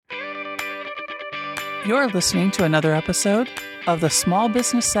You're listening to another episode of the Small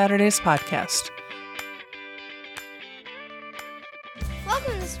Business Saturdays podcast.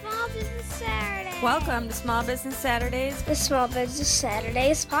 Welcome to Small Business Saturdays. Welcome to Small Business Saturdays, The Small Business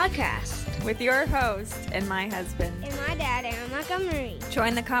Saturdays podcast. with your host and my husband. And my dad, Aaron Montgomery.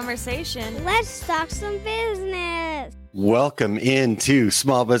 Join the conversation. Let's talk some business. Welcome into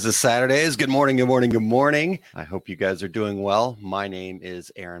Small Business Saturdays. Good morning, good morning, good morning. I hope you guys are doing well. My name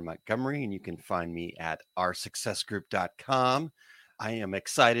is Aaron Montgomery, and you can find me at oursuccessgroup.com. I am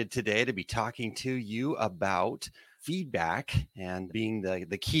excited today to be talking to you about feedback and being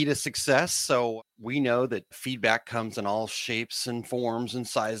the key to success. So we know that feedback comes in all shapes and forms and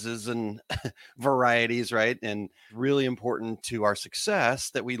sizes and varieties, right? And really important to our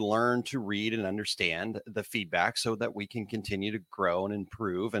success that we learn to read and understand the feedback so that we can continue to grow and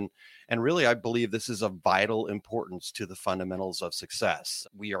improve. And really, I believe this is of vital importance to the fundamentals of success.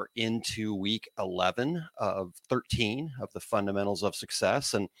 We are into week 11 of 13 of the fundamentals of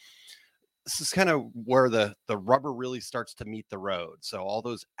success. And this is kind of where the rubber really starts to meet the road. So all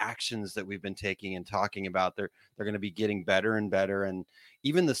those actions that we've been taking and talking about, they're going to be getting better and better. And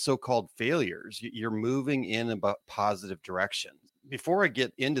even the so-called failures, you're moving in a positive direction. Before I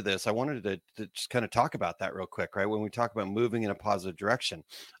get into this, I wanted to just kind of talk about that real quick, right? When we talk about moving in a positive direction,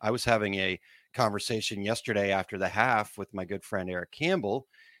 I was having a conversation yesterday after the half with my good friend Eric Campbell,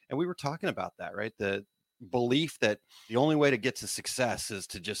 and we were talking about that, right? The belief that the only way to get to success is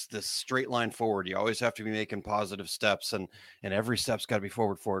to just this straight line forward. You always have to be making positive steps, and every step's got to be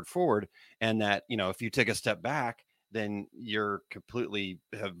forward. And that, if you take a step back, then you're completely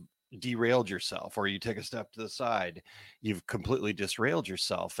have derailed yourself, or you take a step to the side, you've completely disrailed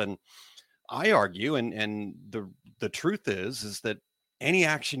yourself. And I argue, and the truth is that any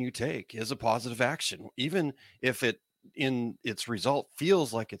action you take is a positive action, even if it in its result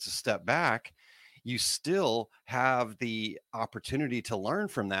feels like it's a step back. You still have the opportunity to learn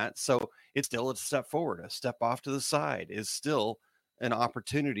from that. So it's still a step forward. A step off to the side is still an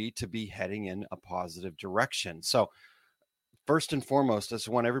opportunity to be heading in a positive direction. So first and foremost, I just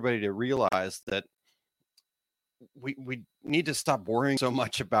want everybody to realize that we need to stop worrying so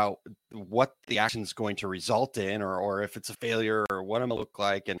much about what the action is going to result in, or if it's a failure, or what I'm going to look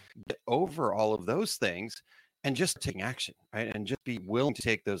like, and get over all of those things and just taking action, right? And just be willing to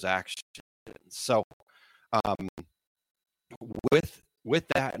take those actions. So with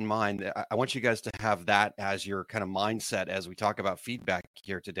that in mind, I want you guys to have that as your kind of mindset as we talk about feedback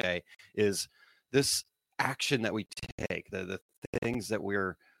here today, is this action that we take, the things that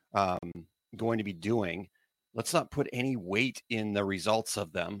we're going to be doing. Let's not put any weight in the results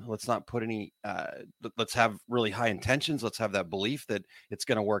of them. Let's not put any, let's have really high intentions. Let's have that belief that it's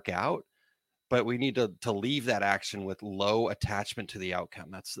going to work out. But we need to leave that action with low attachment to the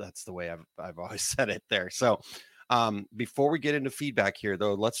outcome. That's the way I've always said it there. So before we get into feedback here,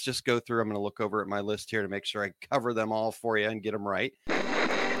 though, let's just go through. I'm going to look over at my list here to make sure I cover them all for you and get them right.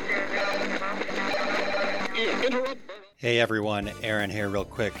 Hey everyone, Aaron here real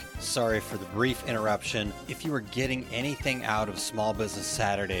quick. Sorry for the brief interruption. If you are getting anything out of Small Business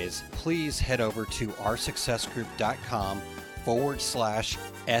Saturdays, please head over to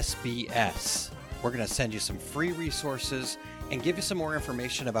oursuccessgroup.com/SBS. We're going to send you some free resources and give you some more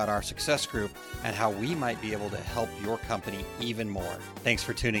information about our success group and how we might be able to help your company even more. Thanks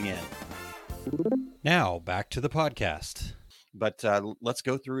for tuning in. Now, back to the podcast. But let's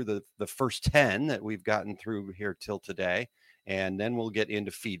go through the first 10 that we've gotten through here till today, and then we'll get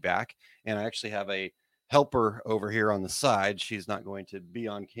into feedback. And I actually have a helper over here on the side. She's not going to be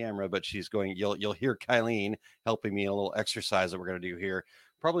on camera, but she's going, you'll hear Kylene helping me in a little exercise that we're going to do here,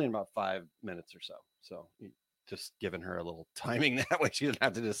 probably in about 5 minutes or so. So just giving her a little timing. That way she doesn't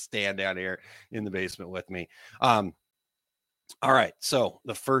have to just stand down here in the basement with me. All right. So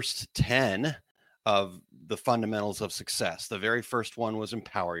the first 10 of the fundamentals of success. The very first one was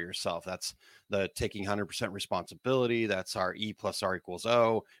empower yourself. That's the taking 100% responsibility. That's our E plus R equals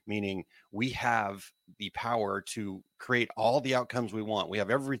O, meaning we have the power to create all the outcomes we want. We have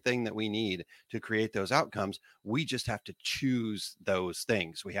everything that we need to create those outcomes. We just have to choose those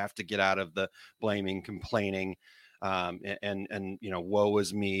things. We have to get out of the blaming, complaining, and woe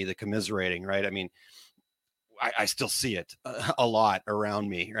is me, the commiserating, right? I mean, I still see it a lot around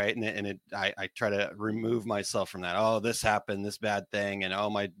me, right? And I try to remove myself from that. Oh, this happened, this bad thing, and oh,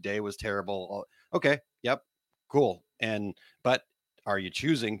 my day was terrible. Okay, yep, cool. But are you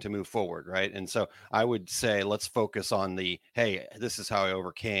choosing to move forward, right? And so I would say let's focus on hey, this is how I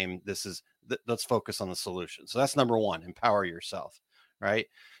overcame. Let's focus on the solution. So that's number one, empower yourself, right?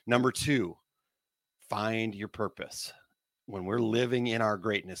 Number two, find your purpose. when we're living in our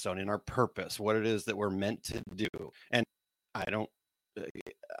greatness zone, in our purpose, what it is that we're meant to do. And I don't,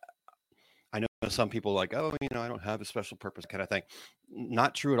 I know some people like, oh, I don't have a special purpose kind of thing.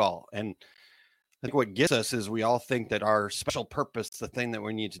 Not true at all. And I think what gets us is we all think that our special purpose, the thing that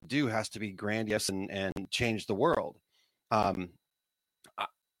we need to do, has to be grandiose and change the world.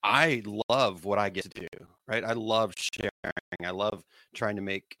 I love what I get to do, right? I love sharing. I love trying to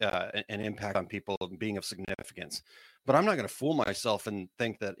make an impact on people and being of significance. But I'm not going to fool myself and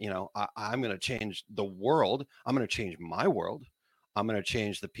think that, I'm going to change the world. I'm going to change my world. I'm going to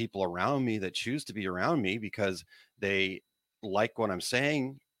change the people around me that choose to be around me because they like what I'm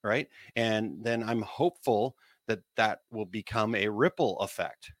saying, right? And then I'm hopeful that will become a ripple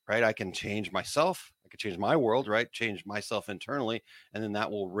effect, right? I can change myself. I can change my world, right? Change myself internally, and then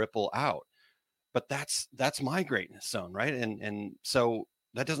that will ripple out. But that's my greatness zone, right? And so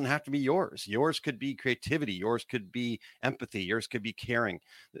that doesn't have to be yours. Yours could be creativity. Yours could be empathy. Yours could be caring.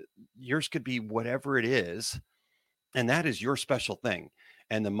 Yours could be whatever it is. And that is your special thing.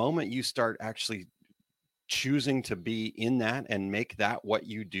 And the moment you start actually choosing to be in that and make that what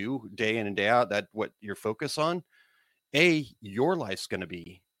you do day in and day out, that what you're focused on, A, your life's going to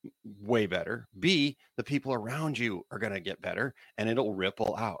be way better. B, the people around you are going to get better and it'll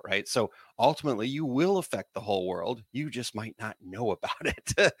ripple out, right? So ultimately you will affect the whole world. You just might not know about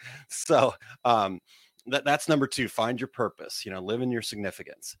it. So that's number 2, find your purpose, live in your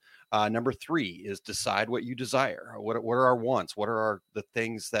significance. Number 3 is decide what you desire. What are our wants? What are the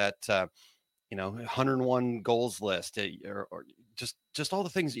things that, 101 goals list, or just all the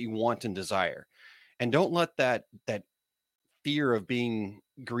things that you want and desire. And don't let that fear of being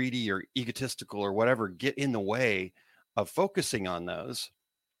greedy or egotistical or whatever get in the way of focusing on those.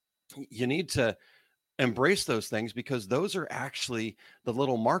 You need to embrace those things because those are actually the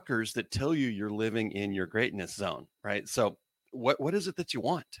little markers that tell you you're living in your greatness zone, right? So what is it that you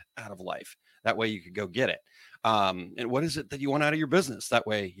want out of life? That way you could go get it. And what is it that you want out of your business? That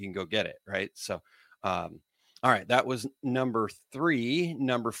way you can go get it, right? So, all right, that was number 3.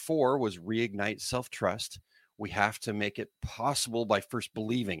 Number 4 was reignite self-trust. We have to make it possible by first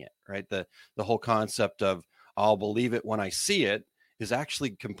believing it, right? The whole concept of I'll believe it when I see it is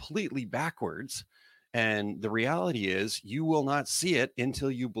actually completely backwards. And the reality is you will not see it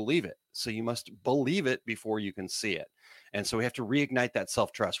until you believe it. So you must believe it before you can see it. And so we have to reignite that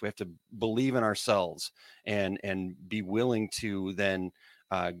self-trust. We have to believe in ourselves and be willing to then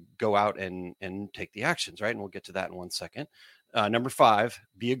go out and take the actions, right? And we'll get to that in one second. Number 5,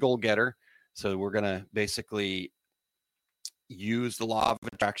 be a goal getter. So we're going to basically use the law of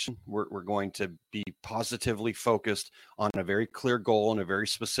attraction. We're going to be positively focused on a very clear goal in a very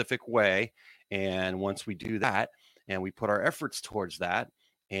specific way. And once we do that and we put our efforts towards that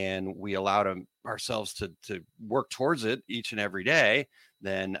and we allow ourselves to work towards it each and every day,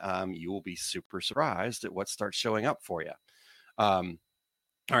 then you will be super surprised at what starts showing up for you.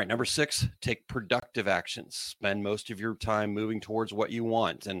 All right, number 6, take productive actions. Spend most of your time moving towards what you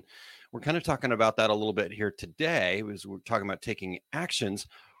want. And we're kind of talking about that a little bit here today, as we're talking about taking actions,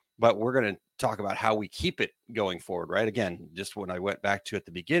 but we're going to talk about how we keep it going forward, right? Again, just when I went back to at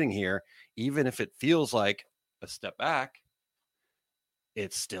the beginning here, even if it feels like a step back,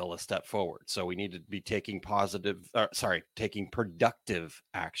 it's still a step forward. So we need to be taking taking productive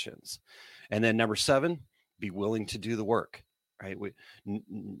actions. And then number 7, be willing to do the work, right?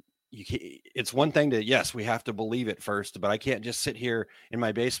 It's one thing to, yes, we have to believe it first, but I can't just sit here in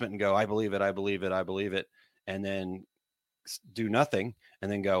my basement and go, I believe it, I believe it, I believe it, and then do nothing and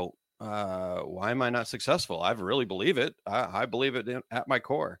then go, why am I not successful? I really believe it. I believe it at my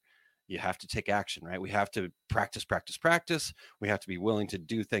core. You have to take action, right? We have to practice. We have to be willing to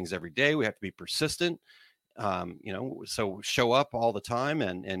do things every day. We have to be persistent. So show up all the time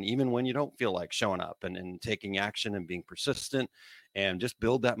and even when you don't feel like showing up and taking action and being persistent and just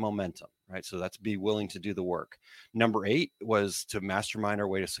build that momentum, right? So that's be willing to do the work. Number 8 was to mastermind our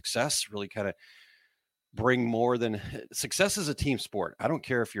way to success, really kind of bring more than success is a team sport. I don't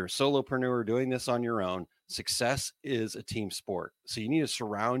care if you're a solopreneur doing this on your own. Success is a team sport. So you need to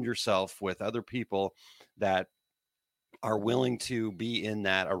surround yourself with other people that are willing to be in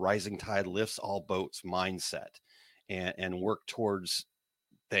that a rising tide lifts all boats mindset and work towards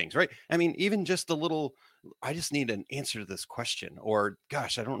things, right? I mean, even just a little, I just need an answer to this question, or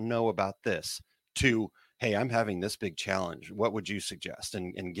gosh, I don't know about this, to, hey, I'm having this big challenge. What would you suggest?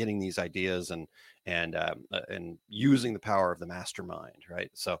 And getting these ideas and using the power of the mastermind,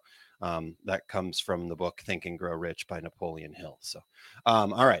 right? So that comes from the book Think and Grow Rich by Napoleon Hill. So, all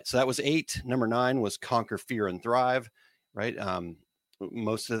right. So that was 8. Number 9 was conquer fear and thrive, right?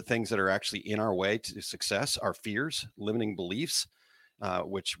 most of the things that are actually in our way to success are fears, limiting beliefs,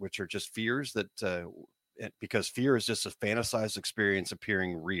 which are just fears that because fear is just a fantasized experience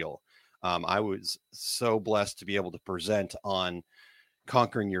appearing real. I was so blessed to be able to present on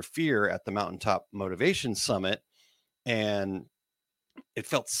conquering your fear at the Mountaintop Motivation Summit, and it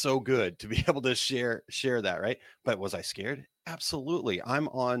felt so good to be able to share that, right? But was I scared? Absolutely. I'm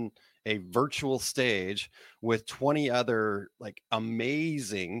on a virtual stage with 20 other like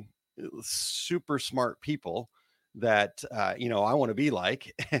amazing, super smart people that I want to be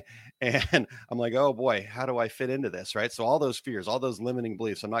like. And I'm like, oh boy, how do I fit into this? Right. So all those fears, all those limiting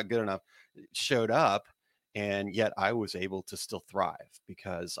beliefs, I'm not good enough, showed up. And yet I was able to still thrive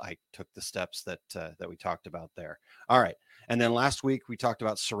because I took the steps that we talked about there. All right. And then last week we talked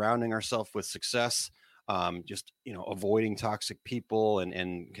about surrounding ourselves with success, just, avoiding toxic people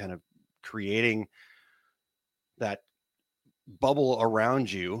and kind of creating that bubble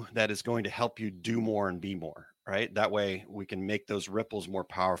around you that is going to help you do more and be more, right? That way we can make those ripples more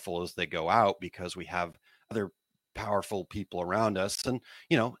powerful as they go out because we have other powerful people around us. And,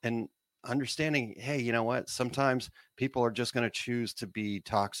 and understanding, hey, you know what? Sometimes people are just going to choose to be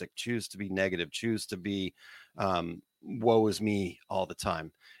toxic, choose to be negative, choose to be woe is me all the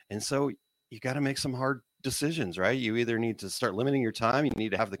time. And so you got to make some hard decisions, right? You either need to start limiting your time, you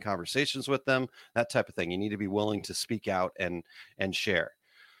need to have the conversations with them, that type of thing. You need to be willing to speak out and share.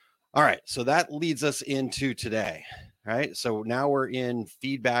 All right. So that leads us into today, right? So now we're in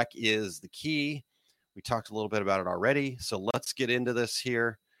feedback is the key. We talked a little bit about it already. So let's get into this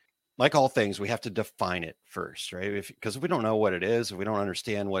here. Like all things, we have to define it first, right? Because if we don't know what it is, if we don't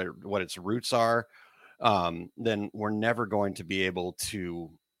understand what its roots are, then we're never going to be able to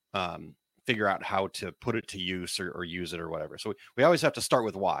figure out how to put it to use or use it or whatever. So we always have to start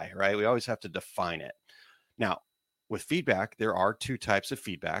with why, right? We always have to define it. Now, with feedback, there are two types of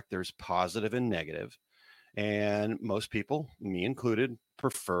feedback. There's positive and negative. And most people, me included,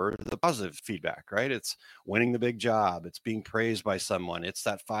 prefer the positive feedback, right? It's winning the big job. It's being praised by someone. It's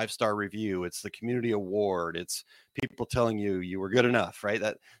that 5-star review. It's the community award. It's people telling you were good enough, right?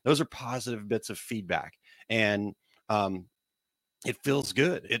 Those are positive bits of feedback. And it feels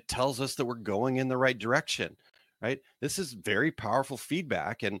good. It tells us that we're going in the right direction, right? This is very powerful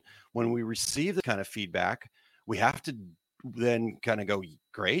feedback. And when we receive the kind of feedback, we have to then kind of go,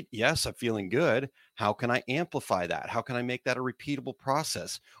 great. Yes, I'm feeling good. How can I amplify that? How can I make that a repeatable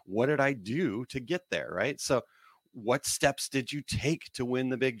process? What did I do to get there? Right. So what steps did you take to win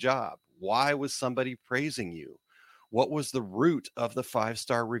the big job? Why was somebody praising you? What was the root of the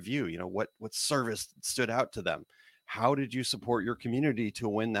 5-star review? What service stood out to them? How did you support your community to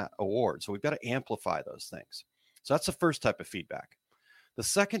win that award? So we've got to amplify those things. So that's the first type of feedback. The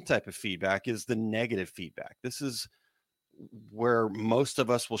second type of feedback is the negative feedback. This is where most of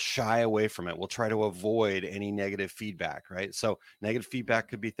us will shy away from it. We'll try to avoid any negative feedback, right? So negative feedback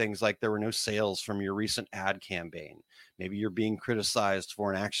could be things like there were no sales from your recent ad campaign. Maybe you're being criticized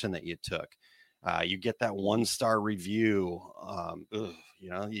for an action that you took. You get that 1-star review.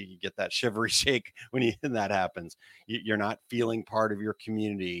 You get that shivery shake when that happens. You're not feeling part of your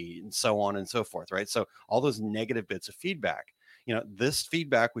community and so on and so forth, right? So all those negative bits of feedback, this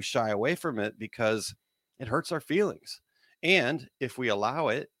feedback, we shy away from it because it hurts our feelings. And if we allow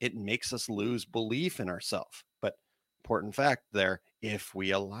it, it makes us lose belief in ourselves. But important fact there, if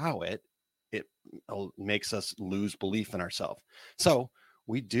we allow it, it makes us lose belief in ourselves. So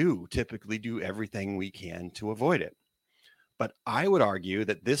we do typically do everything we can to avoid it. But I would argue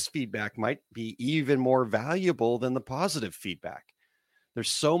that this feedback might be even more valuable than the positive feedback. There's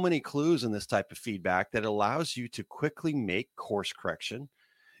so many clues in this type of feedback that allows you to quickly make course correction.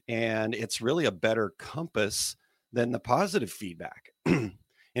 And it's really a better compass than the positive feedback.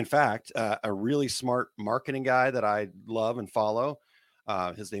 In fact, a really smart marketing guy that I love and follow,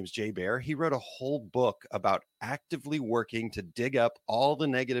 his name's Jay Baer. He wrote a whole book about actively working to dig up all the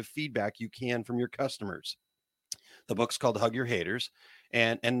negative feedback you can from your customers. The book's called Hug Your Haters.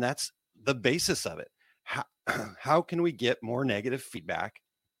 And that's the basis of it. How can we get more negative feedback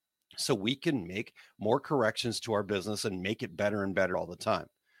so we can make more corrections to our business and make it better and better all the time?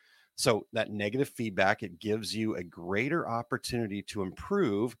 So that negative feedback, it gives you a greater opportunity to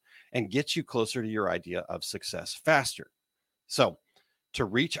improve and get you closer to your idea of success faster. So to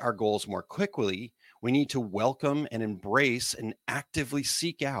reach our goals more quickly, we need to welcome and embrace and actively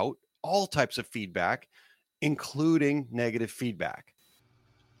seek out all types of feedback, including negative feedback.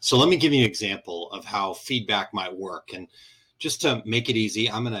 So let me give you an example of how feedback might work. And just to make it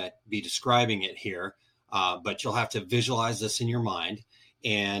easy, I'm going to be describing it here, but you'll have to visualize this in your mind.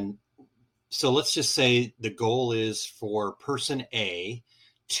 And So let's just say the goal is for person A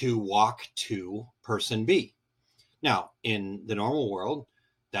to walk to person B. Now, in the normal world,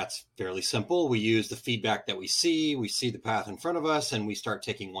 that's fairly simple. We use the feedback that we see the path in front of us, and we start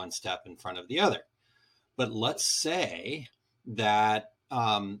taking one step in front of the other. But let's say that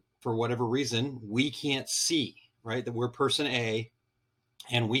for whatever reason, we can't see, right? That we're person A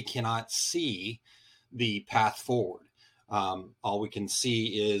and we cannot see the path forward. All we can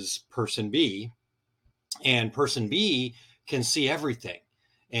see is person B, and person B can see everything,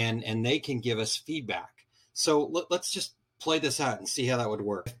 and they can give us feedback. So let's just play this out and see how that would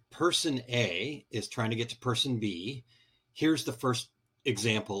work. If person A is trying to get to person B, here's the first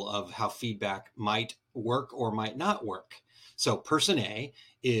example of how feedback might work or might not work. So person A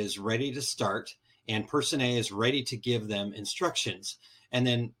is ready to start, and person A is ready to give them instructions. And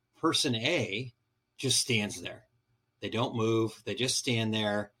then person A just stands there. They don't move. They just stand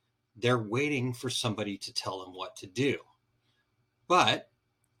there. They're waiting for somebody to tell them what to do. But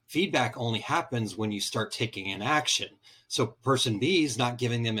feedback only happens when you start taking an action. So person B is not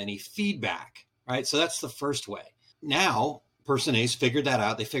giving them any feedback, right? So that's the first way. Now, person A's figured that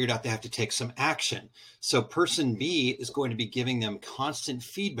out. They figured out they have to take some action. So person B is going to be giving them constant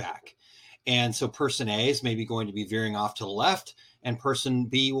feedback. And so person A is maybe going to be veering off to the left, and person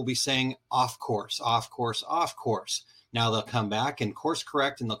B will be saying off course, off course, off course. Now they'll come back and course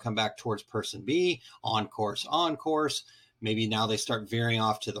correct, and they'll come back towards person B, on course, on course. Maybe now they start veering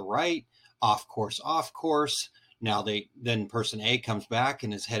off to the right, off course, off course. Now then person A comes back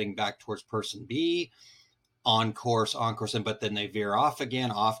and is heading back towards person B, on course, but then they veer off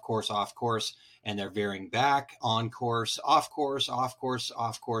again, off course, and they're veering back, on course, off course, off course,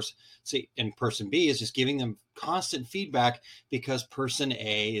 off course. See, and person B is just giving them constant feedback because person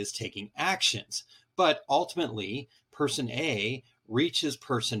A is taking actions. But ultimately, person A reaches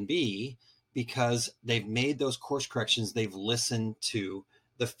person B because they've made those course corrections. They've listened to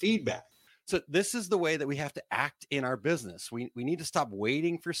the feedback. So this is the way that we have to act in our business. We need to stop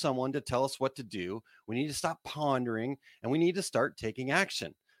waiting for someone to tell us what to do. We need to stop pondering, and we need to start taking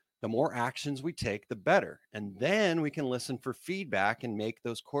action. The more actions we take, the better. And then we can listen for feedback and make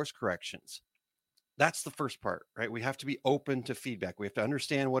those course corrections. That's the first part, right? We have to be open to feedback. We have to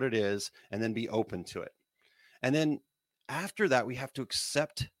understand what it is and then be open to it. And then after that, we have to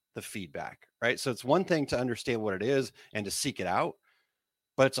accept the feedback, right? So it's one thing to understand what it is and to seek it out,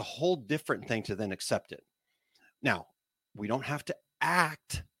 but it's a whole different thing to then accept it. Now, we don't have to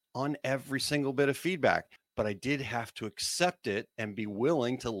act on every single bit of feedback, but I did have to accept it and be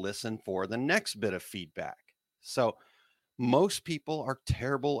willing to listen for the next bit of feedback. So most people are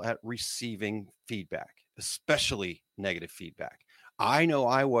terrible at receiving feedback, especially negative feedback. I know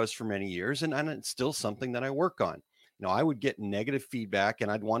I was for many years, and it's still something that I work on. You know, I would get negative feedback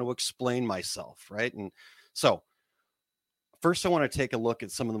and I'd want to explain myself, right? And so first, I want to take a look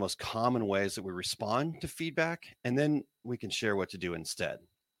at some of the most common ways that we respond to feedback, and then we can share what to do instead.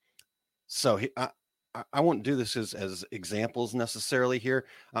 So I won't do this as examples necessarily here.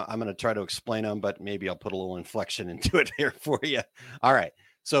 I'm going to try to explain them, but maybe I'll put a little inflection into it here for you. All right.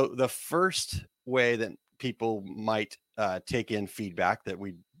 So the first way that people might take in feedback that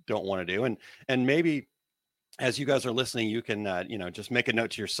we don't want to do, and maybe as you guys are listening, you can just make a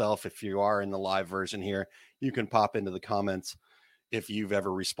note to yourself. If you are in the live version here, you can pop into the comments if you've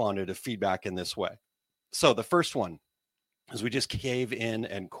ever responded to feedback in this way. So the first one is we just cave in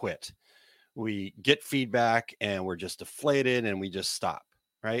and quit. We get feedback and we're just deflated and we just stop,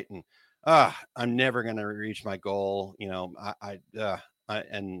 right? And I'm never going to reach my goal. You know, I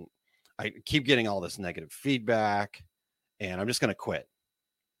keep getting all this negative feedback and I'm just going to quit,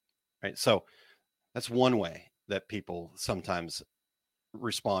 right? So that's one way that people sometimes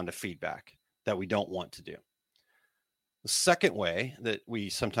respond to feedback that we don't want to do. The second way that we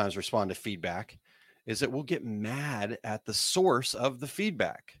sometimes respond to feedback is that we'll get mad at the source of the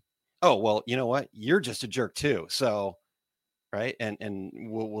feedback. Oh, well, you know what? You're just a jerk too. So, right. And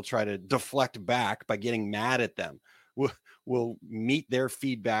we'll try to deflect back by getting mad at them. We'll meet their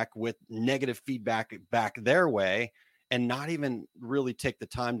feedback with negative feedback back their way and not even really take the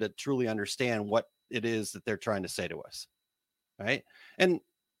time to truly understand what it is that they're trying to say to us. Right. And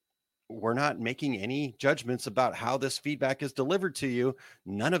we're not making any judgments about how this feedback is delivered to you.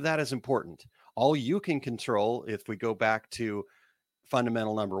 None of that is important. All you can control, if we go back to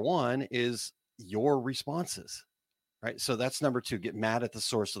fundamental number one, is your responses, right? So that's number two, get mad at the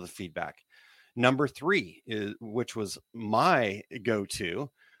source of the feedback. Number three, which was my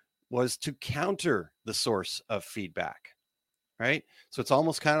go-to, was to counter the source of feedback, right? So it's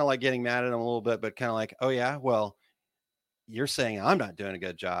almost kind of like getting mad at them a little bit, but kind of like, oh yeah, well, you're saying I'm not doing a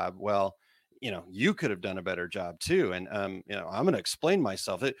good job. Well, you could have done a better job too. And, I'm going to explain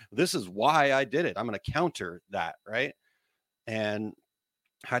myself. This is why I did it. I'm going to counter that. Right. And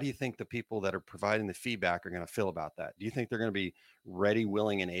how do you think the people that are providing the feedback are going to feel about that? Do you think they're going to be ready,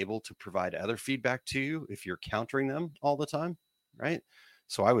 willing, and able to provide other feedback to you if you're countering them all the time? Right.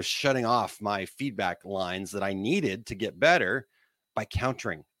 So I was shutting off my feedback lines that I needed to get better by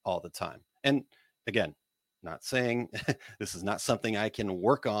countering all the time. And again, not saying this is not something I can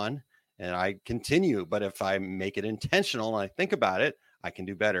work on and I continue, but if I make it intentional and I think about it, I can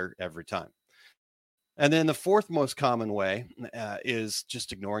do better every time. And then the fourth most common way is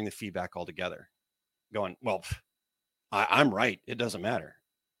just ignoring the feedback altogether. Going, well, I'm right. It doesn't matter.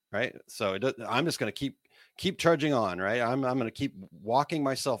 Right. So I'm just going to keep trudging on. Right. I'm going to keep walking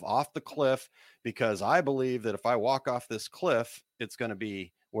myself off the cliff because I believe that if I walk off this cliff, it's going to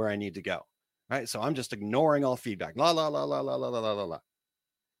be where I need to go. Right. So I'm just ignoring all feedback. La, la, la, la, la, la, la, la, la.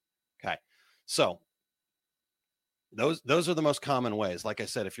 Okay. So those are the most common ways. Like I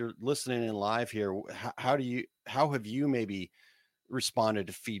said, if you're listening in live here, how have you maybe responded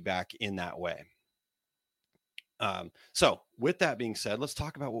to feedback in that way? So with that being said, let's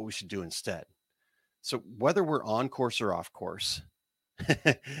talk about what we should do instead. So whether we're on course or off course,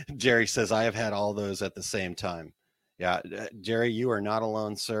 Jerry says, I have had all those at the same time. Yeah. Jerry, you are not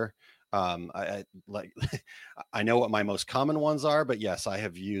alone, sir. I know what my most common ones are, but yes, I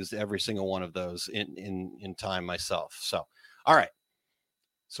have used every single one of those in time myself. So, all right.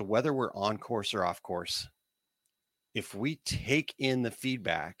 So whether we're on course or off course, if we take in the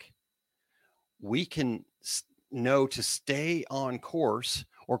feedback, we can know to stay on course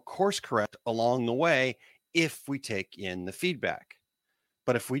or course correct along the way if we take in the feedback.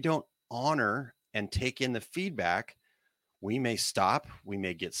 But if we don't honor and take in the feedback, we may stop, we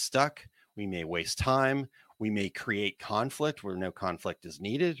may get stuck, we may waste time, we may create conflict where no conflict is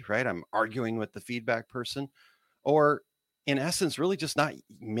needed, right? I'm arguing with the feedback person, or in essence, really just not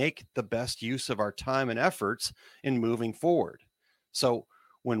make the best use of our time and efforts in moving forward. So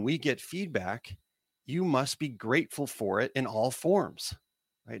when we get feedback, you must be grateful for it in all forms,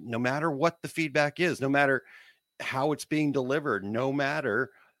 right? No matter what the feedback is, no matter how it's being delivered, no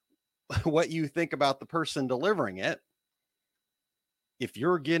matter what you think about the person delivering it, if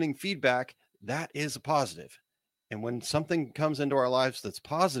you're getting feedback, that is a positive. And when something comes into our lives that's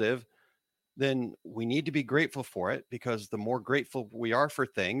positive, then we need to be grateful for it, because the more grateful we are for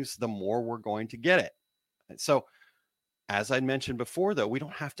things, the more we're going to get it. And so, as I mentioned before, though, we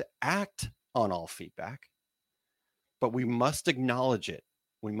don't have to act on all feedback, but we must acknowledge it.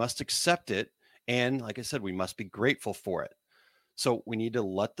 We must accept it. And like I said, we must be grateful for it. So we need to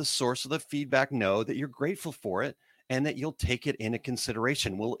let the source of the feedback know that you're grateful for it and that you'll take it into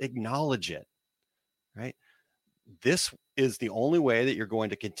consideration. We'll acknowledge it, right? This is the only way that you're going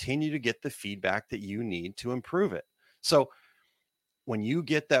to continue to get the feedback that you need to improve it. So when you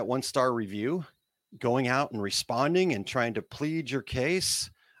get that 1-star review, going out and responding and trying to plead your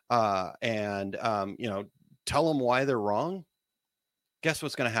case and tell them why they're wrong, guess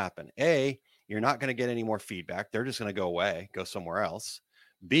what's going to happen? A, you're not going to get any more feedback. They're just going to go away, go somewhere else.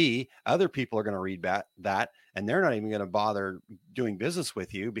 B, other people are going to read that, and they're not even going to bother doing business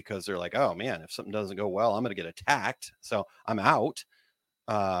with you because they're like, oh man, if something doesn't go well, I'm going to get attacked. So I'm out.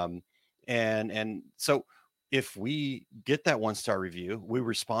 And so if we get that 1-star review, we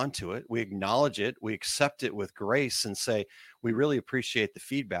respond to it, we acknowledge it, we accept it with grace and say, we really appreciate the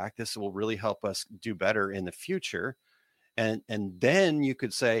feedback. This will really help us do better in the future. And then you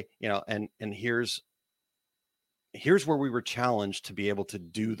could say, and here's where we were challenged to be able to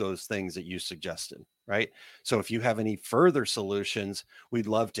do those things that you suggested, right? So if you have any further solutions, we'd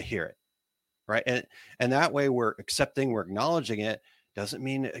love to hear it, right? And that way we're accepting, we're acknowledging it. Doesn't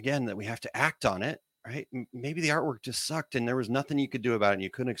mean, again, that we have to act on it, right? Maybe the artwork just sucked and there was nothing you could do about it and you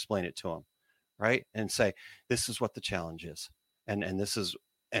couldn't explain it to them, right? And say, this is what the challenge is.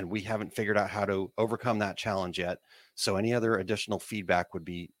 And we haven't figured out how to overcome that challenge yet. So any other additional feedback would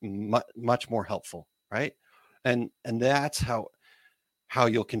be much more helpful, right? And that's how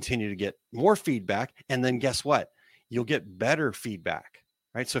you'll continue to get more feedback. And then guess what? You'll get better feedback,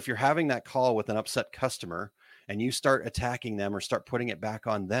 right? So if you're having that call with an upset customer and you start attacking them or start putting it back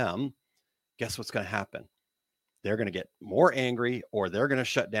on them, guess what's going to happen? They're going to get more angry or they're going to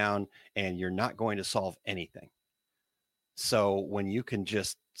shut down and you're not going to solve anything. So when you can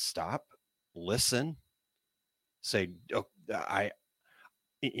just stop, listen, say, oh,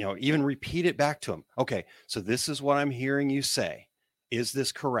 even repeat it back to them. Okay, so this is what I'm hearing you say. Is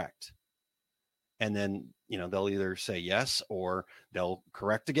this correct? And then, they'll either say yes or they'll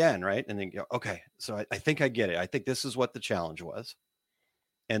correct again, right? And then go, okay, so I think I get it. I think this is what the challenge was.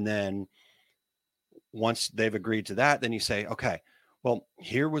 And then once they've agreed to that, then you say, okay, well,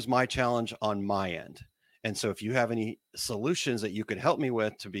 here was my challenge on my end. And so if you have any solutions that you could help me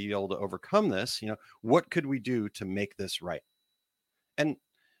with to be able to overcome this, what could we do to make this right? And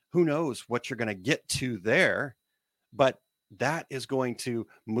who knows what you're going to get to there, but that is going to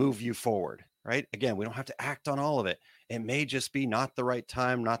move you forward, right? Again, we don't have to act on all of it. It may just be not the right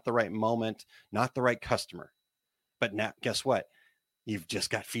time, not the right moment, not the right customer. But now, guess what? You've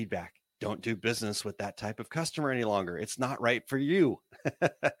just got feedback. Don't do business with that type of customer any longer. It's not right for you,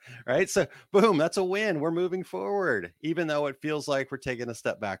 right? So boom, that's a win. We're moving forward, even though it feels like we're taking a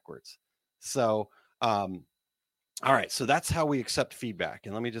step backwards. So, all right. So that's how we accept feedback.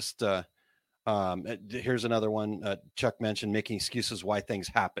 And let me just, here's another one. Chuck mentioned making excuses why things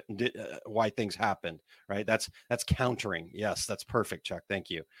happened, right? That's countering. Yes, that's perfect, Chuck.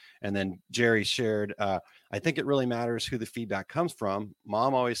 Thank you. And then Jerry shared, I think it really matters who the feedback comes from.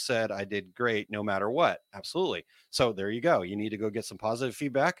 Mom always said I did great no matter what. Absolutely. So there you go. You need to go get some positive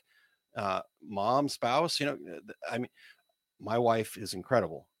feedback. Mom, spouse, I mean, my wife is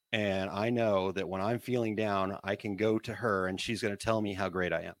incredible. And I know that when I'm feeling down, I can go to her and she's going to tell me how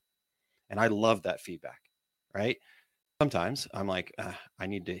great I am. And I love that feedback, right? Sometimes I'm like, I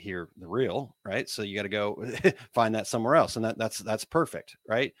need to hear the real, right? So you got to go find that somewhere else. And that's perfect,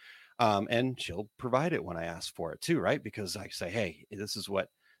 right? And she'll provide it when I ask for it too, right? Because I say, hey, this is what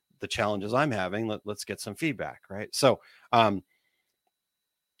the challenges I'm having. Let's get some feedback, right? So, but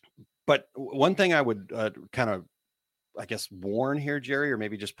one thing I would kind of, I guess, warn here, Jerry, or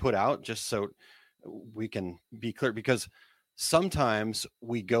maybe just put out just so we can be clear, because sometimes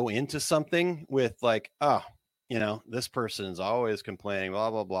we go into something with like, oh, this person's always complaining,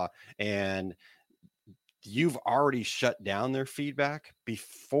 blah, blah, blah. And you've already shut down their feedback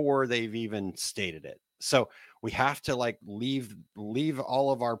before they've even stated it. So we have to like leave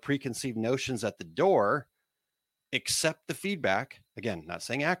all of our preconceived notions at the door, accept the feedback. Again, not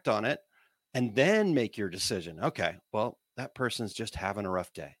saying act on it, and then make your decision. Okay, well, that person's just having a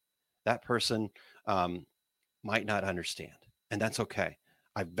rough day. That person might not understand. And that's okay.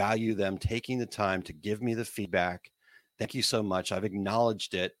 I value them taking the time to give me the feedback. Thank you so much. I've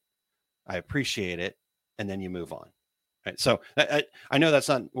acknowledged it. I appreciate it. And then you move on. Right. So I know that's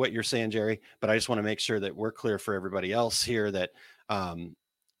not what you're saying, Jerry, but I just want to make sure that we're clear for everybody else here that,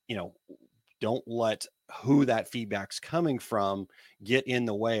 don't let who that feedback's coming from get in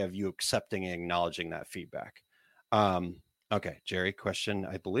the way of you accepting and acknowledging that feedback. Okay. Jerry, question,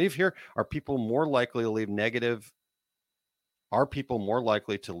 I believe here, are people more likely to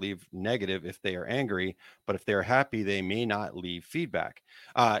leave negative if they are angry, but if they're happy, they may not leave feedback?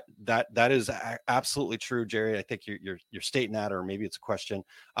 That is absolutely true, Jerry. I think you're stating that, or maybe it's a question.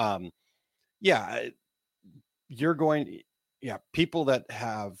 People that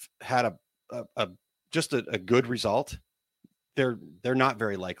have had a good result, they're not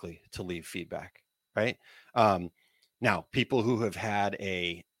very likely to leave feedback, right? Now, people who have had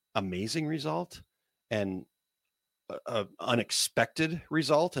a amazing result and an unexpected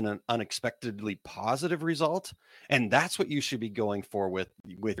result and an unexpectedly positive result, and that's what you should be going for with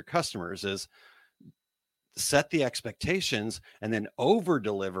your customers, is set the expectations and then over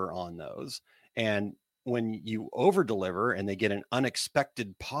deliver on those. And when you over deliver and they get an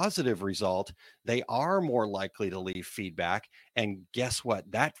unexpected positive result, they are more likely to leave feedback. And guess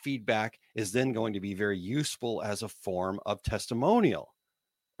what? That feedback is then going to be very useful as a form of testimonial,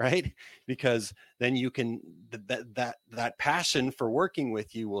 right? Because then you can, that passion for working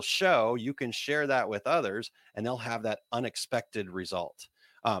with you will show, you can share that with others and they'll have that unexpected result.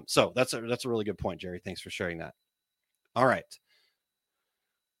 So that's a really good point, Jerry. Thanks for sharing that. All right.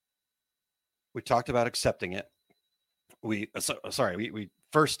 We talked about accepting it. We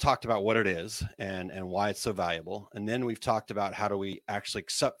first talked about what it is and why it's so valuable. And then we've talked about how do we actually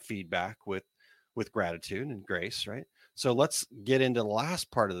accept feedback with gratitude and grace, right? So let's get into the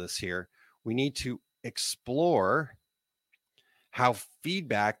last part of this here. We need to explore how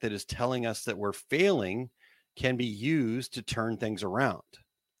feedback that is telling us that we're failing can be used to turn things around.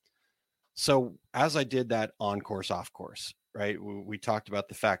 So as I did that on course, off course, right? We talked about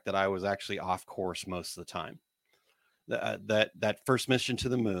the fact that I was actually off course most of the time. That first mission to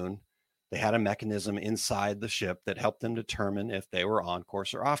the moon, they had a mechanism inside the ship that helped them determine if they were on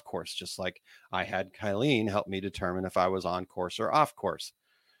course or off course, just like I had Kylene help me determine if I was on course or off course.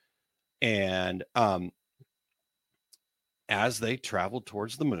 And as they traveled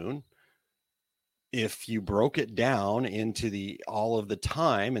towards the moon, if you broke it down into all of the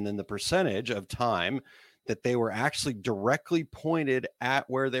time and then the percentage of time that they were actually directly pointed at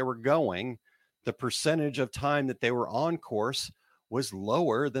where they were going, the percentage of time that they were on course was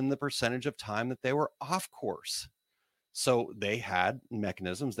lower than the percentage of time that they were off course. So they had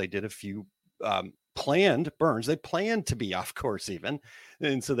mechanisms. They did a few planned burns. They planned to be off course even.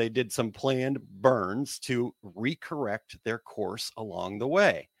 And so they did some planned burns to recorrect their course along the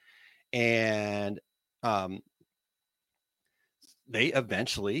way. And they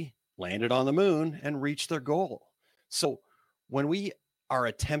eventually landed on the moon and reached their goal. So when we are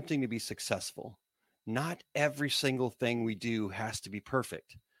attempting to be successful, not every single thing we do has to be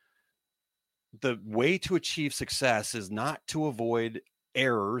perfect. The way to achieve success is not to avoid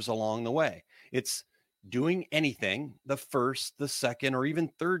errors along the way. It's doing anything the first, the second, or even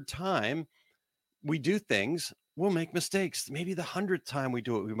third time we do things, we'll make mistakes. Maybe the 100th time we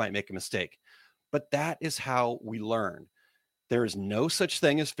do it, we might make a mistake. But that is how we learn. There is no such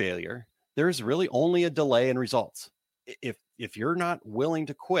thing as failure. There is really only a delay in results. If you're not willing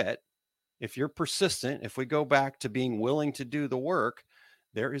to quit, if you're persistent, if we go back to being willing to do the work,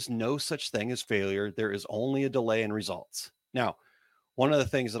 there is no such thing as failure. There is only a delay in results. Now, one of the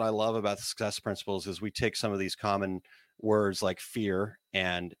things that I love about the success principles is we take some of these common words like fear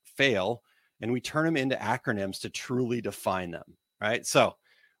and fail, and we turn them into acronyms to truly define them, right? So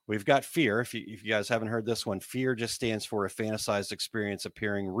we've got fear. If you guys haven't heard this one, fear just stands for a fantasized experience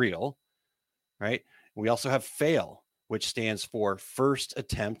appearing real, right? We also have fail, which stands for first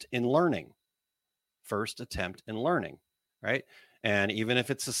attempt in learning. First attempt in learning, right? And even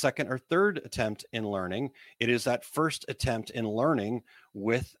if it's the second or third attempt in learning, it is that first attempt in learning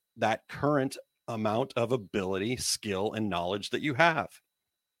with that current amount of ability, skill, and knowledge that you have.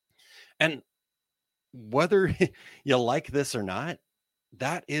 And whether you like this or not,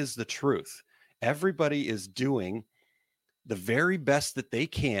 that is the truth. Everybody is doing the very best that they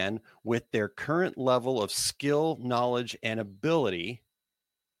can with their current level of skill, knowledge, and ability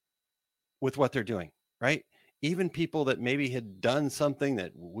with what they're doing, right? Even people that maybe had done something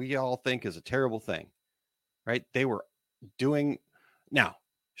that we all think is a terrible thing, right? They were doing. Now,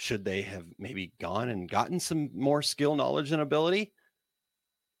 should they have maybe gone and gotten some more skill, knowledge, and ability?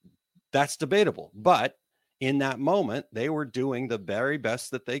 That's debatable. But in that moment, they were doing the very best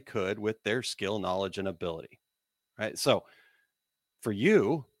that they could with their skill, knowledge, and ability, right? So for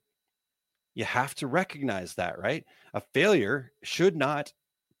you, you have to recognize that, right? A failure should not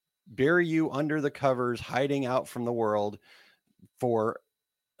bury you under the covers, hiding out from the world for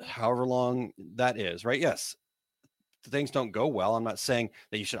however long that is, right? Yes, things don't go well. I'm not saying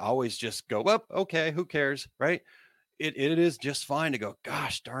that you should always just go, well, okay, who cares, right? It is just fine to go,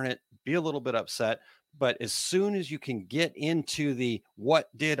 gosh darn it, be a little bit upset. But as soon as you can get into the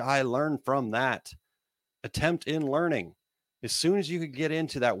what did I learn from that attempt in learning, as soon as you can get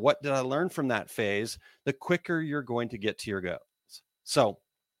into that what did I learn from that phase, the quicker you're going to get to your goals. So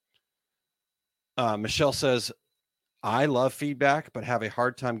Michelle says, I love feedback, but have a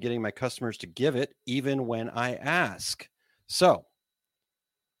hard time getting my customers to give it even when I ask. So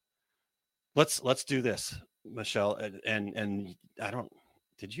let's do this, Michelle. And I don't,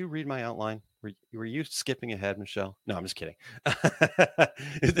 did you read my outline? Were you skipping ahead, Michelle? No, I'm just kidding.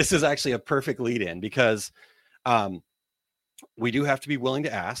 This is actually a perfect lead in because we do have to be willing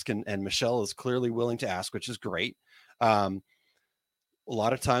to ask. And Michelle is clearly willing to ask, which is great. A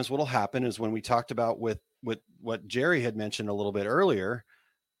lot of times what'll happen is when we talked about with what Jerry had mentioned a little bit earlier,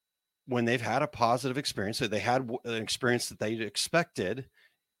 when they've had a positive experience, so they had an experience that they expected,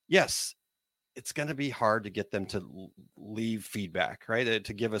 yes, it's going to be hard to get them to leave feedback, right?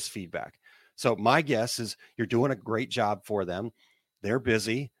 To give us feedback. So my guess is you're doing a great job for them. They're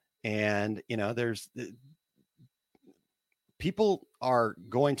busy, and there's people are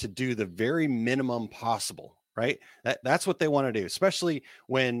going to do the very minimum possible, right? That's what they want to do, especially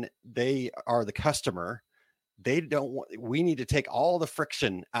when they are the customer. They don't want, we need to take all the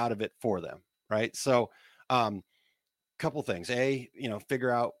friction out of it for them, right? So couple things. Figure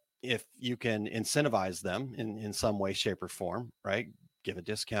out if you can incentivize them in some way, shape, or form, right? Give a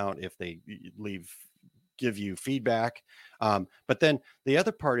discount if they give you feedback. But then the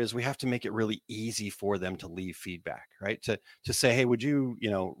other part is we have to make it really easy for them to leave feedback, right? To say, hey, would you,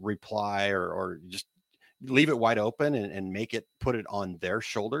 reply or just leave it wide open and put it on their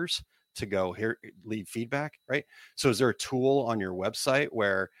shoulders to go here, leave feedback, right? So is there a tool on your website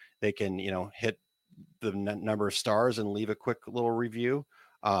where they can, hit the number of stars and leave a quick little review?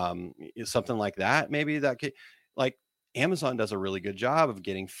 Something like that. Maybe that could, like, Amazon does a really good job of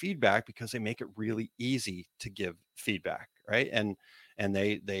getting feedback because they make it really easy to give feedback, right? And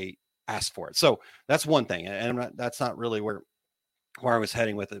they ask for it. So that's one thing. And that's not really where where I was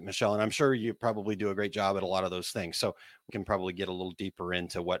heading with it, Michelle, and I'm sure you probably do a great job at a lot of those things. So we can probably get a little deeper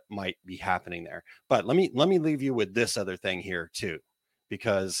into what might be happening there. But let me leave you with this other thing here too,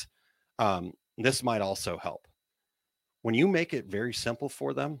 because this might also help. When you make it very simple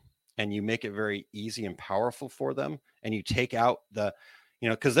for them and you make it very easy and powerful for them, and you take out the,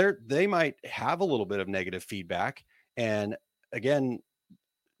 because they might have a little bit of negative feedback. And again,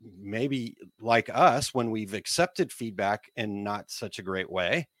 maybe like us, when we've accepted feedback in not such a great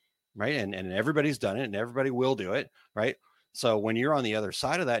way, right? And everybody's done it and everybody will do it, right? So when you're on the other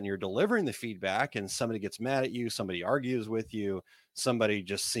side of that and you're delivering the feedback and somebody gets mad at you, somebody argues with you, somebody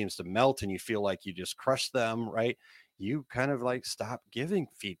just seems to melt and you feel like you just crushed them, right? You kind of like stop giving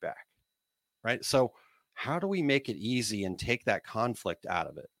feedback, right? So how do we make it easy and take that conflict out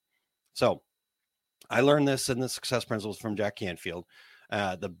of it? So I learned this in the Success Principles from Jack Canfield.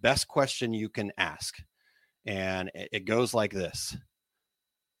 The best question you can ask, and it goes like this.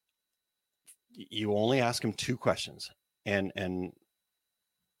 You only ask them 2 questions and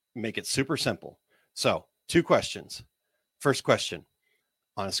make it super simple. So 2 questions. First question,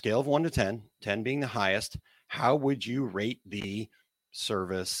 on a scale of 1 to 10, 10 being the highest, how would you rate the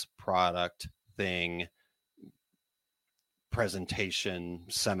service, product, thing, presentation,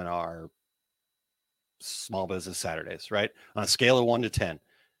 seminar, Small Business Saturdays, right? On a scale of 1 to 10,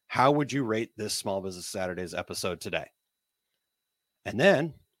 how would you rate this Small Business Saturdays episode today? And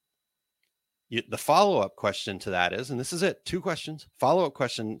then the follow-up question to that is, and this is it, 2 questions. Follow-up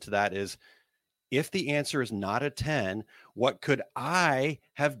question to that is, if the answer is not a 10, what could I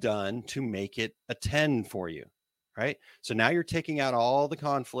have done to make it a 10 for you, right? So now you're taking out all the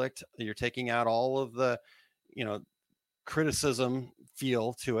conflict. You're taking out all of the, criticism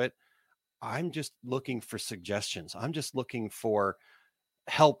feel to it. I'm just looking for suggestions. I'm just looking for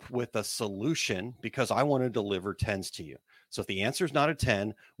help with a solution because I want to deliver 10s to you. So if the answer is not a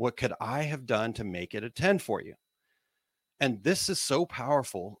 10, what could I have done to make it a 10 for you? And this is so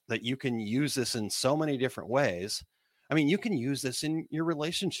powerful that you can use this in so many different ways. I mean, you can use this in your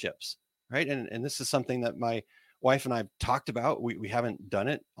relationships, right? And this is something that my wife and I have talked about. We haven't done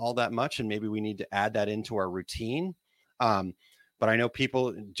it all that much, and maybe we need to add that into our routine. But I know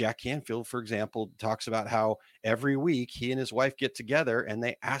people, Jack Canfield, for example, talks about how every week he and his wife get together and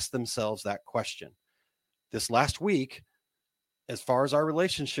they ask themselves that question. This last week, as far as our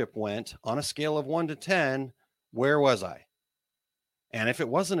relationship went, on a scale of 1 to 10, where was I? And if it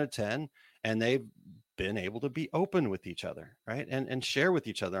wasn't a 10, and they've been able to be open with each other, right? And share with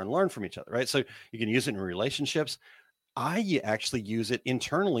each other and learn from each other, right? So you can use it in relationships. I actually use it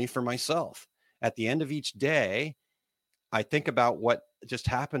internally for myself. At the end of each day, I think about what just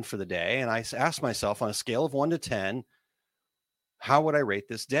happened for the day. And I ask myself, on a scale of 1 to 10, how would I rate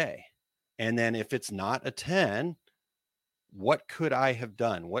this day? And then if it's not a 10, what could I have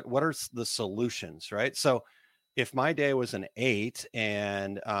done? What are the solutions, right? So if my day was an 8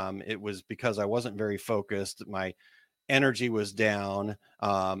 and it was because I wasn't very focused, my energy was down,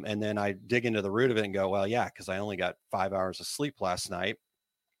 and then I dig into the root of it and go, well, yeah, because I only got 5 hours of sleep last night.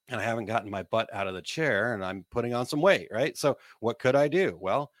 And I haven't gotten my butt out of the chair and I'm putting on some weight, right? So what could I do?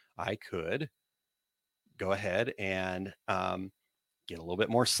 Well, I could go ahead and get a little bit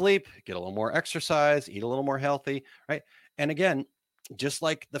more sleep, get a little more exercise, eat a little more healthy, right? And again, just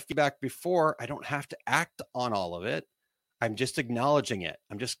like the feedback before, I don't have to act on all of it. I'm just acknowledging it.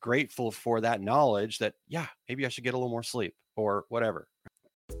 I'm just grateful for that knowledge that, yeah, maybe I should get a little more sleep or whatever.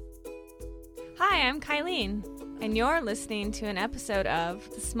 Hi, I'm Kylene, and you're listening to an episode of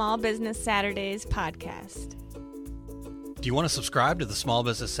the Small Business Saturdays podcast. Do you want to subscribe to the Small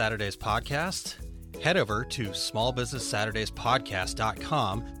Business Saturdays podcast? Head over to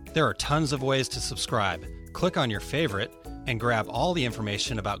smallbusinesssaturdayspodcast.com. There are tons of ways to subscribe. Click on your favorite and grab all the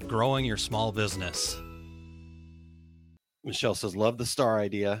information about growing your small business. Michelle says, love the star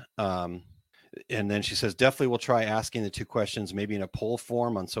idea. And then she says, definitely we'll try asking the 2 questions, maybe in a poll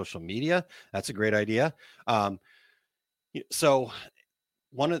form on social media. That's a great idea. So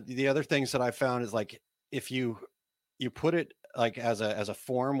one of the other things that I found is, like, if you put it like as a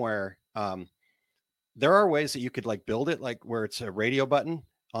form where there are ways that you could like build it, like where it's a radio button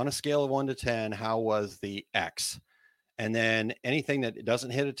on a scale of 1 to 10, how was the X? And then anything that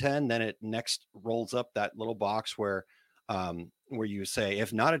doesn't hit a 10, then it next rolls up that little box where you say,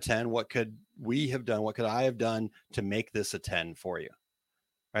 if not a 10, what could we have done? What could I have done to make this a 10 for you?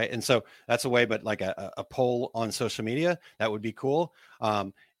 Right. And so that's a way, but like a poll on social media, that would be cool.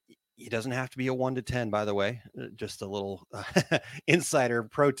 It doesn't have to be a 1 to 10, by the way, just a little insider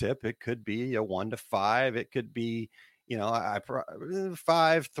pro tip. It could be a 1 to 5. It could be,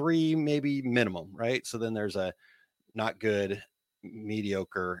 5, 3, maybe minimum. Right. So then there's a not good,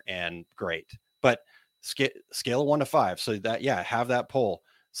 mediocre, and great. But scale of 1 to 5. So that, have that poll.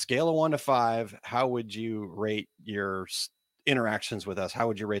 Scale of 1 to 5. How would you rate your interactions with us? How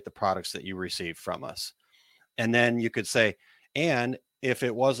would you rate the products that you receive from us? And then you could say, and if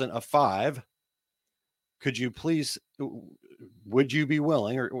it wasn't a 5, could you please, would you be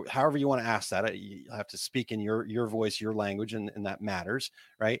willing, or however you want to ask that, you have to speak in your voice, your language, and that matters,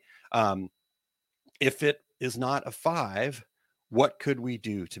 right? If it is not a 5, what could we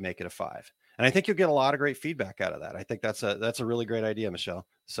do to make it a 5? And I think you'll get a lot of great feedback out of that. I think that's a really great idea, Michelle.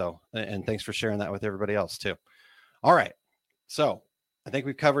 So, and thanks for sharing that with everybody else too. All right. So I think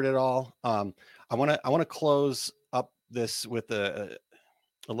we've covered it all. I want to close up this with a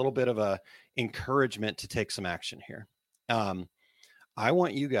little bit of a encouragement to take some action here. I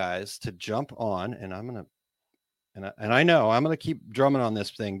want you guys to jump on, and I know I'm going to keep drumming on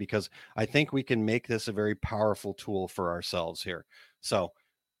this thing because I think we can make this a very powerful tool for ourselves here. So,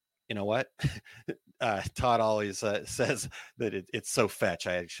 you know what? Todd always says that it's so fetch.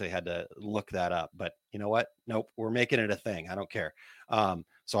 I actually had to look that up, but you know what? Nope. We're making it a thing. I don't care.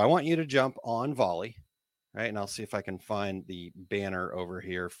 So I want you to jump on Volley, right? And I'll see if I can find the banner over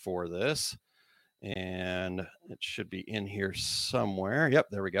here for this. And it should be in here somewhere. Yep,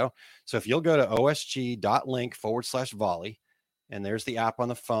 there we go. So if you'll go to osg.link/Volley, and there's the app on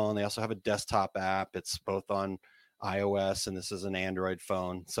the phone. They also have a desktop app. It's both on iOS, and this is an Android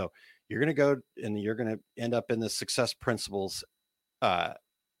phone. So you're going to go and you're going to end up in the Success Principles.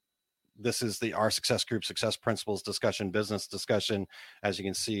 This is our Success Group Success Principles discussion, business discussion. As you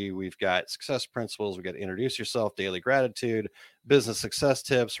can see, we've got Success Principles. We've got Introduce Yourself, Daily Gratitude, Business Success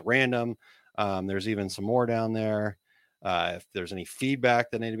Tips, Random. There's even some more down there. If there's any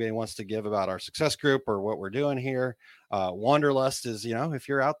feedback that anybody wants to give about our success group or what we're doing here, Wanderlust is, if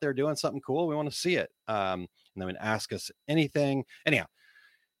you're out there doing something cool, we want to see it. And then ask us anything. Anyhow,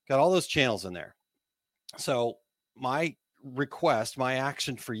 got all those channels in there. So my request, my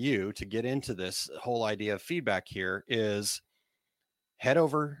action for you to get into this whole idea of feedback here is head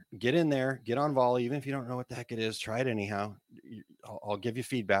over, get in there, get on Volley. Even if you don't know what the heck it is, try it anyhow. I'll give you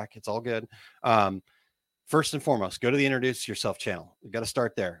feedback. It's all good. First and foremost, go to the Introduce Yourself channel. We got to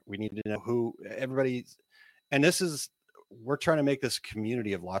start there. We need to know who everybody, and we're trying to make this a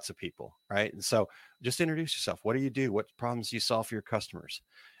community of lots of people, right? And so just introduce yourself. What do you do? What problems do you solve for your customers?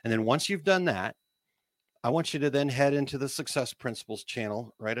 And then once you've done that, I want you to then head into the Success Principles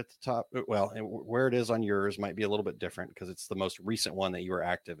channel right at the top. Well, and where it is on yours might be a little bit different because it's the most recent one that you were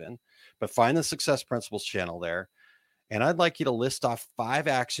active in, but find the Success Principles channel there. And I'd like you to list off 5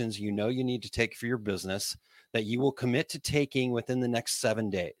 actions you need to take for your business that you will commit to taking within the next 7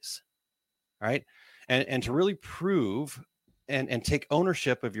 days. All right. And to really prove and take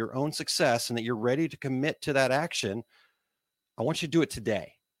ownership of your own success and that you're ready to commit to that action, I want you to do it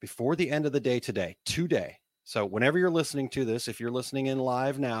today, before the end of the day today. So whenever you're listening to this, if you're listening in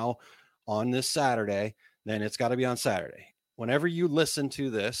live now on this Saturday, then it's got to be on Saturday. Whenever you listen to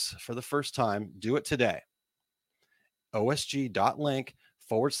this for the first time, do it today.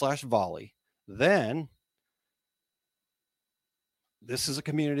 osg.link/Volley. Then this is a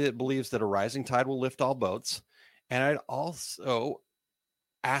community that believes that a rising tide will lift all boats. And I'd also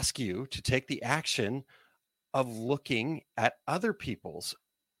ask you to take the action of looking at other people's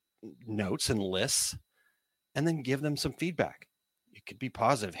notes and lists and then give them some feedback. It could be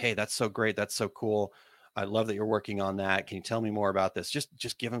positive. Hey, that's so great. That's so cool. I love that you're working on that. Can you tell me more about this?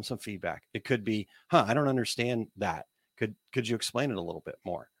 Just give them some feedback. It could be, I don't understand that. Could you explain it a little bit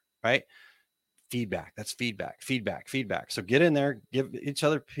more? Right? Feedback. That's feedback. So get in there, give each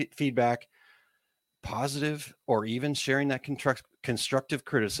other feedback, positive, or even sharing that constructive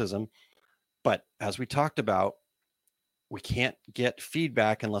criticism. But as we talked about, we can't get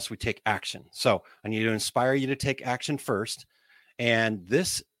feedback unless we take action. So I need to inspire you to take action first. And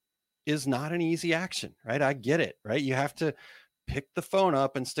this is not an easy action, right? I get it, right? You have to pick the phone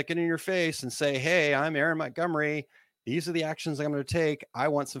up and stick it in your face and say, hey, I'm Aaron Montgomery. These are the actions I'm going to take. I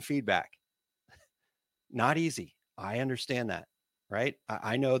want some feedback. Not easy. I understand that, right?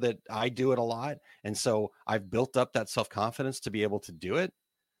 I know that I do it a lot. And so I've built up that self-confidence to be able to do it,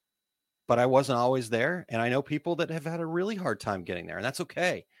 but I wasn't always there. And I know people that have had a really hard time getting there, and that's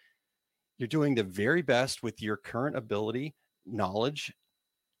okay. You're doing the very best with your current ability, knowledge,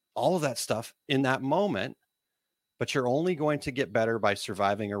 all of that stuff in that moment, but you're only going to get better by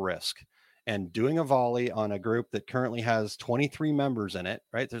surviving a risk. And doing a Volley on a group that currently has 23 members in it,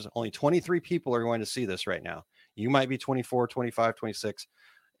 right? There's only 23 people are going to see this right now. You might be 24, 25, 26.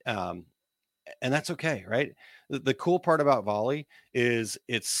 And that's okay, right? The cool part about Volley is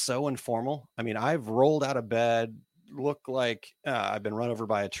it's so informal. I mean, I've rolled out of bed look like I've been run over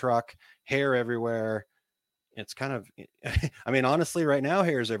by a truck, hair everywhere. It's kind of, I mean, honestly, right now,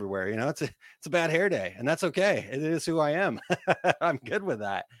 hair's everywhere. It's a bad hair day, and that's okay. It is who I am. I'm good with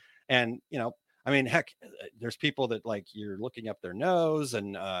that. And, I mean, heck, there's people that like you're looking up their nose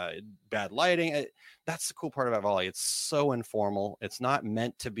and bad lighting. That's the cool part about volley. It's so informal. It's not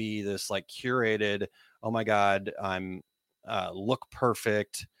meant to be this like curated, oh my God, I'm look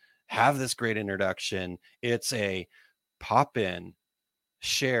perfect, have this great introduction. It's a pop in,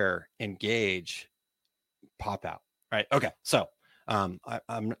 share, engage, pop out. Right. Okay. So I'm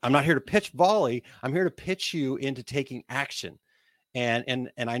not here to pitch volley. I'm here to pitch you into taking action. And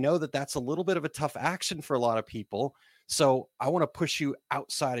I know that that's a little bit of a tough action for a lot of people. So I want to push you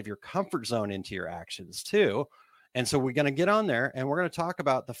outside of your comfort zone into your actions too. And so we're going to get on there and we're going to talk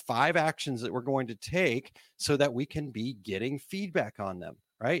about the 5 actions that we're going to take so that we can be getting feedback on them,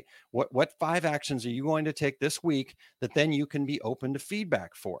 right? What 5 actions are you going to take this week that then you can be open to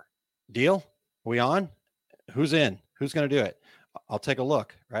feedback for? Deal? Are we on? Who's in? Who's going to do it? I'll take a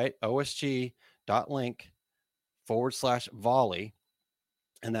look, right? osg.link/volley.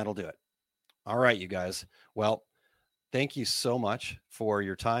 And that'll do it. All right, you guys. Well, thank you so much for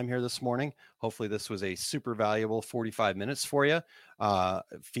your time here this morning. Hopefully this was a super valuable 45 minutes for you.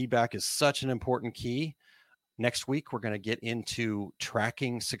 Feedback is such an important key. Next week, we're going to get into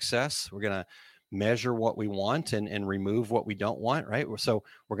tracking success. We're going to measure what we want and remove what we don't want, right? So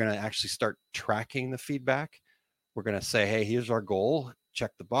we're going to actually start tracking the feedback. We're going to say, hey, here's our goal.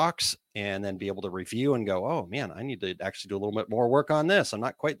 Check the box, and then be able to review and go, oh man, I need to actually do a little bit more work on this. I'm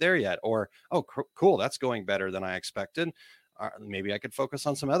not quite there yet. Or, oh, cool, that's going better than I expected. Maybe I could focus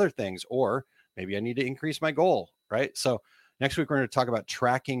on some other things, or maybe I need to increase my goal, right? So next week, we're going to talk about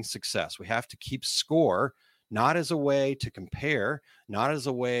tracking success. We have to keep score, not as a way to compare, not as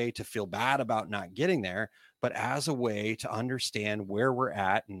a way to feel bad about not getting there, but as a way to understand where we're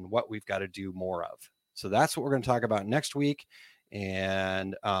at and what we've got to do more of. So that's what we're going to talk about next week.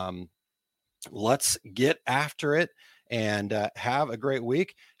 And let's get after it and have a great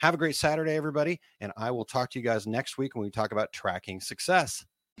week. Have a great Saturday, everybody. And I will talk to you guys next week when we talk about tracking success.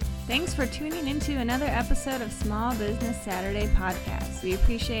 Thanks for tuning into another episode of Small Business Saturday Podcast. We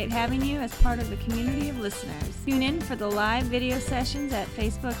appreciate having you as part of the community of listeners. Tune in for the live video sessions at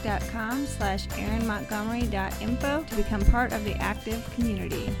facebook.com/AaronMontgomery.info to become part of the active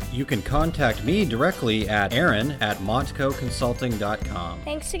community. You can contact me directly at Aaron@montcoconsulting.com.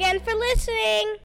 Thanks again for listening.